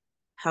set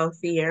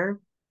healthier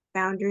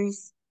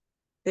boundaries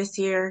this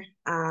year.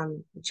 I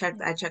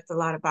checked a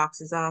lot of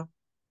boxes off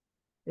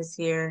this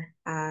year.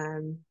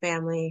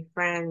 Family,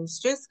 friends,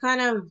 just kind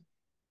of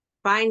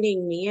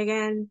finding me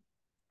again.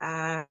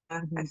 I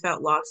Hmm.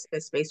 felt lost in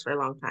this space for a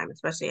long time,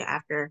 especially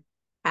after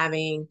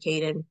having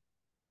Caden,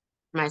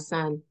 my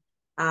son,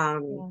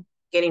 um, Yeah.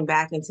 getting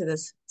back into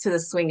this to the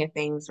swing of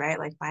things, right?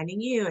 Like finding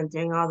you and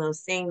doing all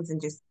those things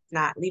and just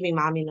not leaving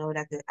mommy note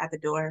at the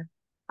door.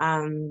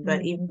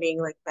 But even Hmm.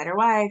 being like better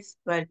wife,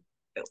 but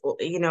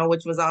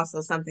which was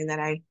also something that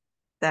I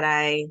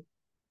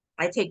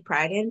take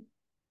pride in.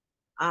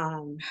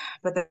 Um,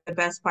 but the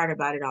best part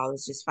about it all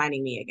is just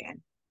finding me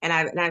again. And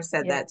I've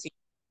said Yeah. that to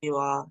you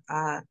all.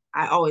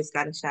 I always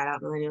got to shout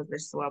out Millennials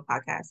versus the World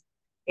podcast.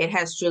 It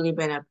has truly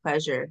been a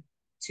pleasure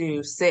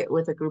to sit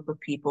with a group of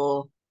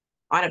people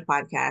on a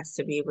podcast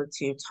to be able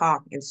to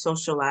talk and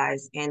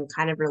socialize and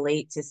kind of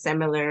relate to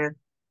similar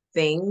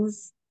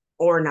things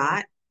or Yeah.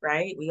 not,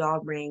 right? We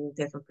all bring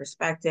different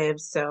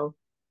perspectives. So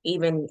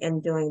even in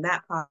doing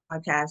that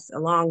podcast,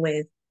 along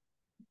with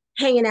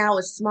hanging out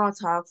with small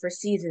talk for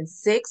season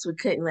 6, we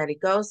couldn't let it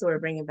go, so we're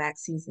bringing back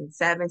season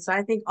 7. So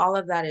I think all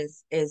of that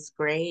is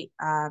great,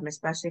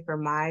 especially for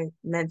my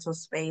mental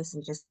space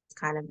and just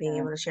kind of being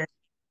Yeah. able to share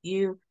with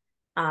you,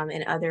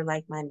 and other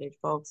like-minded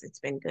folks. It's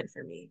been good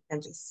for me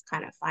and just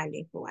kind of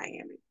finding who I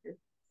am.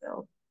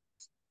 So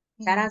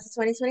shout Yeah. out to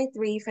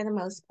 2023 for the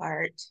most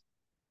part.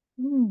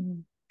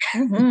 Mm.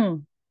 Hmm.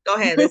 Go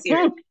ahead, let's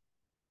hear it.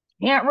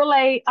 Can't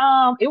relate.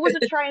 It was a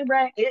train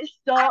wreck. It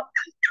sucked.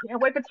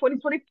 Can't wait for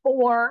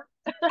 2024.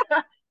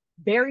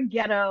 Very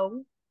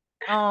ghetto.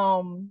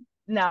 No,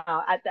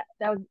 that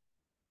was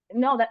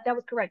no, that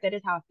was correct. That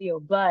is how I feel.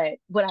 But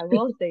what I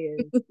will say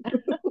is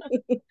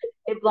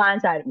it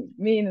blindsided me,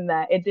 meaning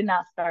that it did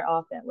not start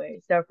off that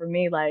way. So for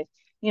me, like,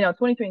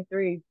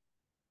 2023,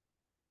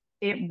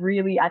 it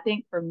really, I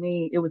think for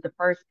me, it was the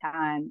first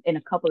time in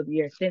a couple of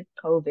years since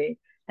COVID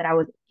that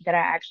I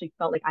actually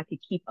felt like I could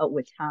keep up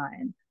with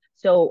time.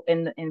 So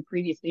in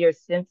previous years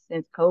since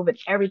COVID,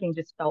 everything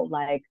just felt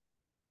like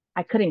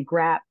I couldn't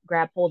grab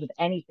hold of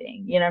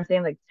anything. You know what I'm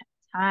saying? Like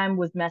time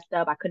was messed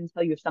up. I couldn't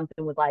tell you if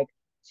something was like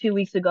 2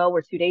 weeks ago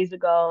or 2 days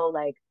ago.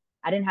 Like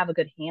I didn't have a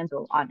good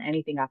handle on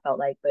anything, I felt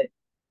like. But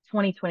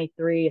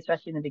 2023,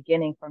 especially in the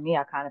beginning, for me,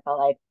 I kind of felt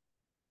like,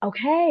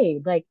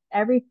 okay, like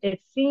it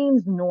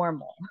seems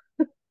normal.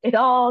 It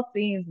all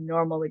seems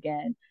normal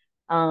again.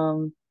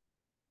 Um,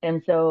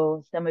 and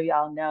so some of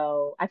y'all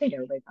know, I think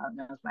everybody probably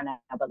knows by now,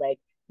 but like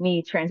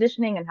me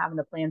transitioning and having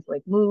a plan to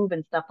like move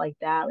and stuff like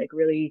that, like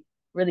really,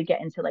 really get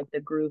into like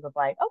the groove of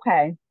like,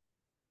 okay,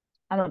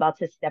 I'm about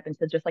to step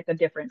into just like a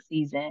different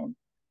season.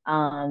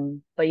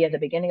 But yeah, the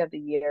beginning of the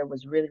year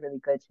was really, really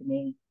good to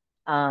me.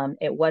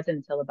 It wasn't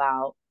until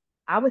about,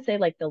 I would say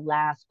like the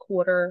last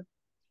quarter,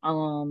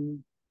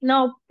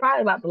 no,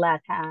 probably about the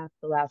last half,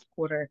 the last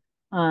quarter.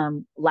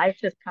 Life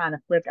just kind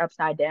of flipped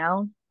upside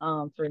down,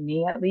 for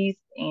me at least.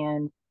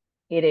 And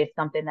it is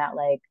something that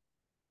like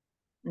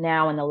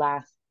now in the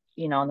last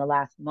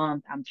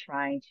month, I'm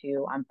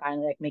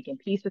finally like making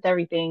peace with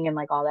everything and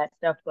like all that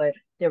stuff. But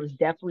there was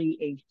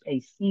definitely a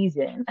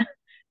season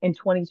in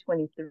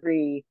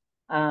 2023,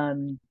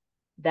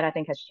 that I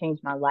think has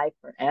changed my life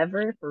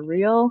forever, for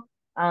real.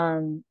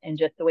 And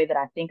just the way that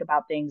I think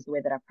about things, the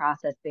way that I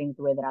process things,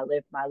 the way that I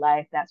live my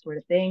life, that sort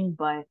of thing.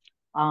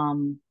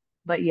 Um,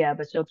 but yeah,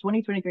 but so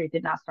 2023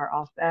 did not start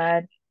off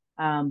bad.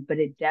 But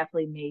it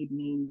definitely made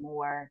me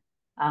more,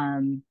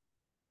 um,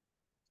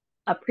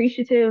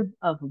 appreciative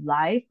of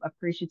life,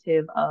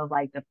 appreciative of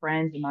like the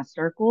friends in my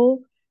circle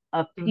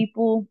of Mm,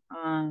 people,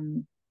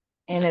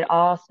 And it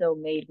also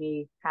made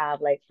me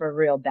have like for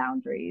real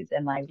boundaries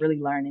and like really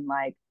learning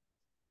like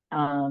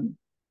um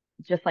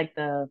just like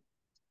the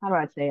how do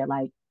I say it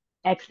like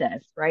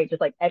excess, right?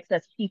 Just like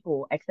excess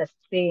people, excess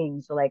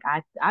things. So like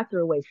I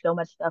threw away so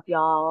much stuff,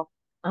 y'all.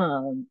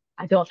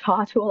 I don't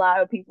talk to a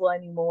lot of people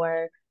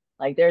anymore.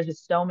 Like there's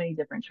just so many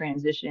different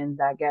transitions,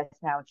 I guess,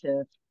 how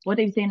to what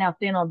they say now,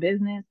 thin on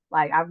business.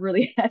 Like I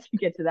really had to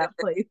get to that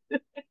place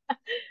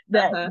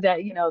Uh-huh.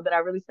 that I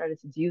really started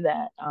to do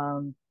that.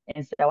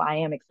 And so I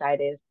am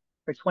excited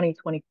for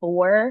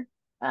 2024.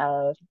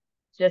 Uh,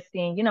 just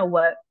seeing,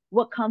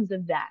 what comes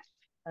of that.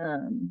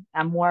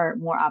 I'm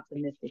more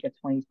optimistic of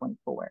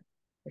 2024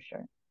 for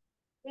sure.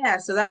 Yeah,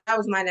 so that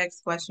was my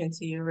next question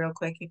to you, real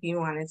quick. If you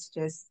wanted to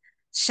just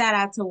shout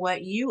out to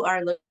what you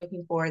are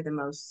looking for the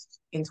most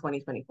in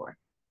 2024.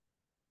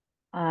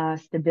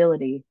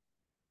 Stability,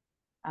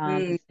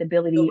 Mm.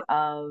 stability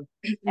of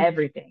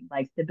everything,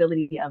 like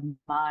stability of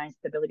mind,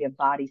 stability of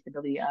body,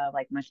 stability of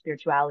like my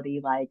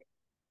spirituality, like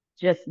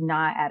just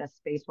not at a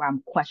space where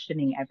I'm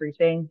questioning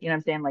everything. You know what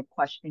I'm saying? Like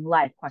questioning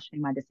life,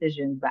 questioning my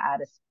decisions, but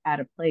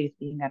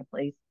being at a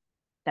place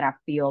that I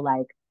feel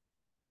like,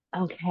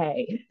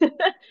 okay,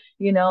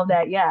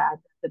 that, yeah,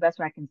 the best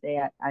way I can say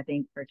it, I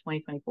think for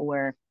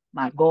 2024,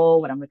 my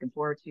goal, what I'm looking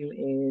forward to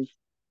is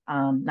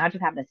not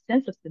just having a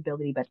sense of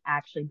stability, but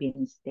actually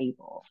being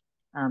stable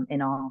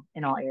in all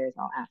areas,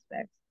 all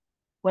aspects.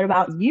 What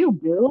That's about you,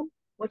 Boo?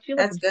 What you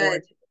that's looking good.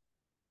 forward to?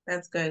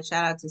 That's good.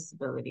 Shout out to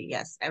stability.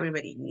 Yes,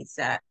 everybody needs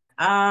that.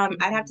 I'd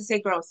have Mhm. to say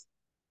growth.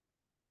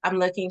 I'm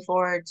looking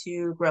forward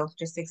to growth,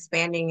 just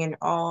expanding in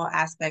all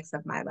aspects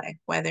of my life,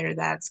 whether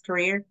that's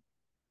career,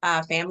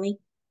 family,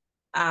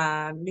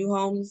 new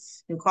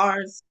homes, new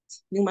cars,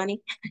 new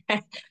money,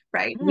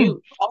 right?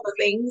 Mm, All the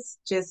things,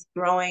 just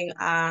growing.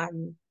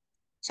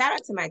 Shout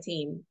out to my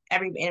team.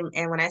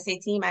 And when I say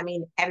team, I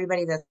mean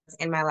everybody that's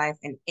in my life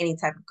in any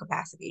type of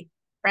capacity.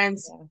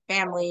 Friends, yeah.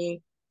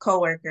 family,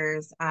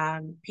 coworkers,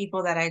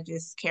 people that I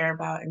just care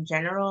about in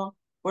general.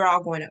 We're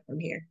all going up from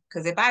here.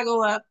 Because if I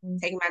go up, Mm,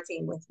 taking my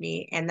team with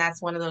me, and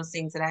that's one of those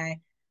things that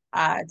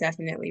I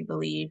definitely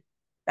believe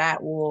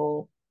that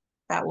will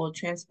that will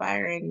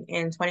transpire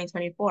in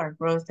 2024,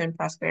 growth and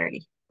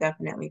prosperity.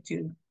 Definitely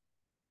two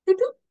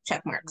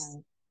check marks.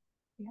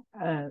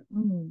 right.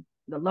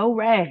 The low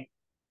rag.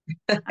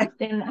 I'm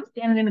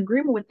standing in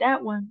agreement with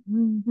that one.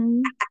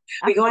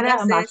 I We felt going up, that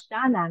on my sis.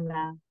 shana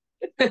now.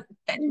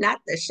 Not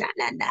the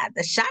Shanana,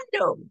 the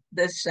Shando,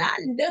 the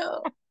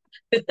Shando.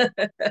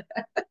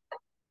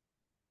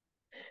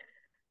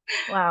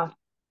 Wow.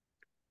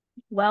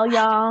 Well,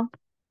 y'all,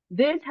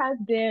 this has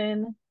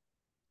been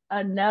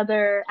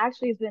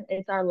actually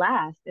it's our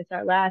last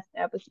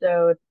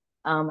episode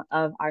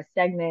of our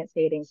segment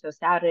Dating So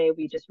Saturday.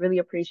 We just really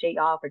appreciate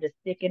y'all for just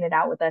sticking it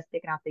out with us,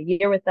 sticking out the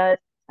year with us,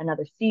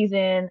 another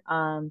season,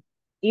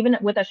 even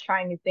with us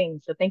trying new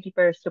things. So thank you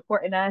for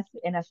supporting us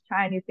and us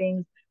trying new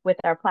things with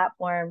our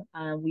platform.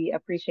 We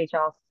appreciate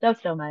y'all so,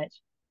 so much.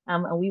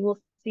 And we will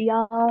see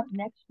y'all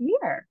next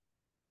year.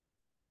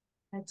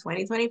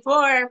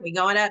 2024, we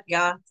going up,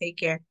 y'all. Take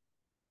care.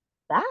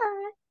 Bye.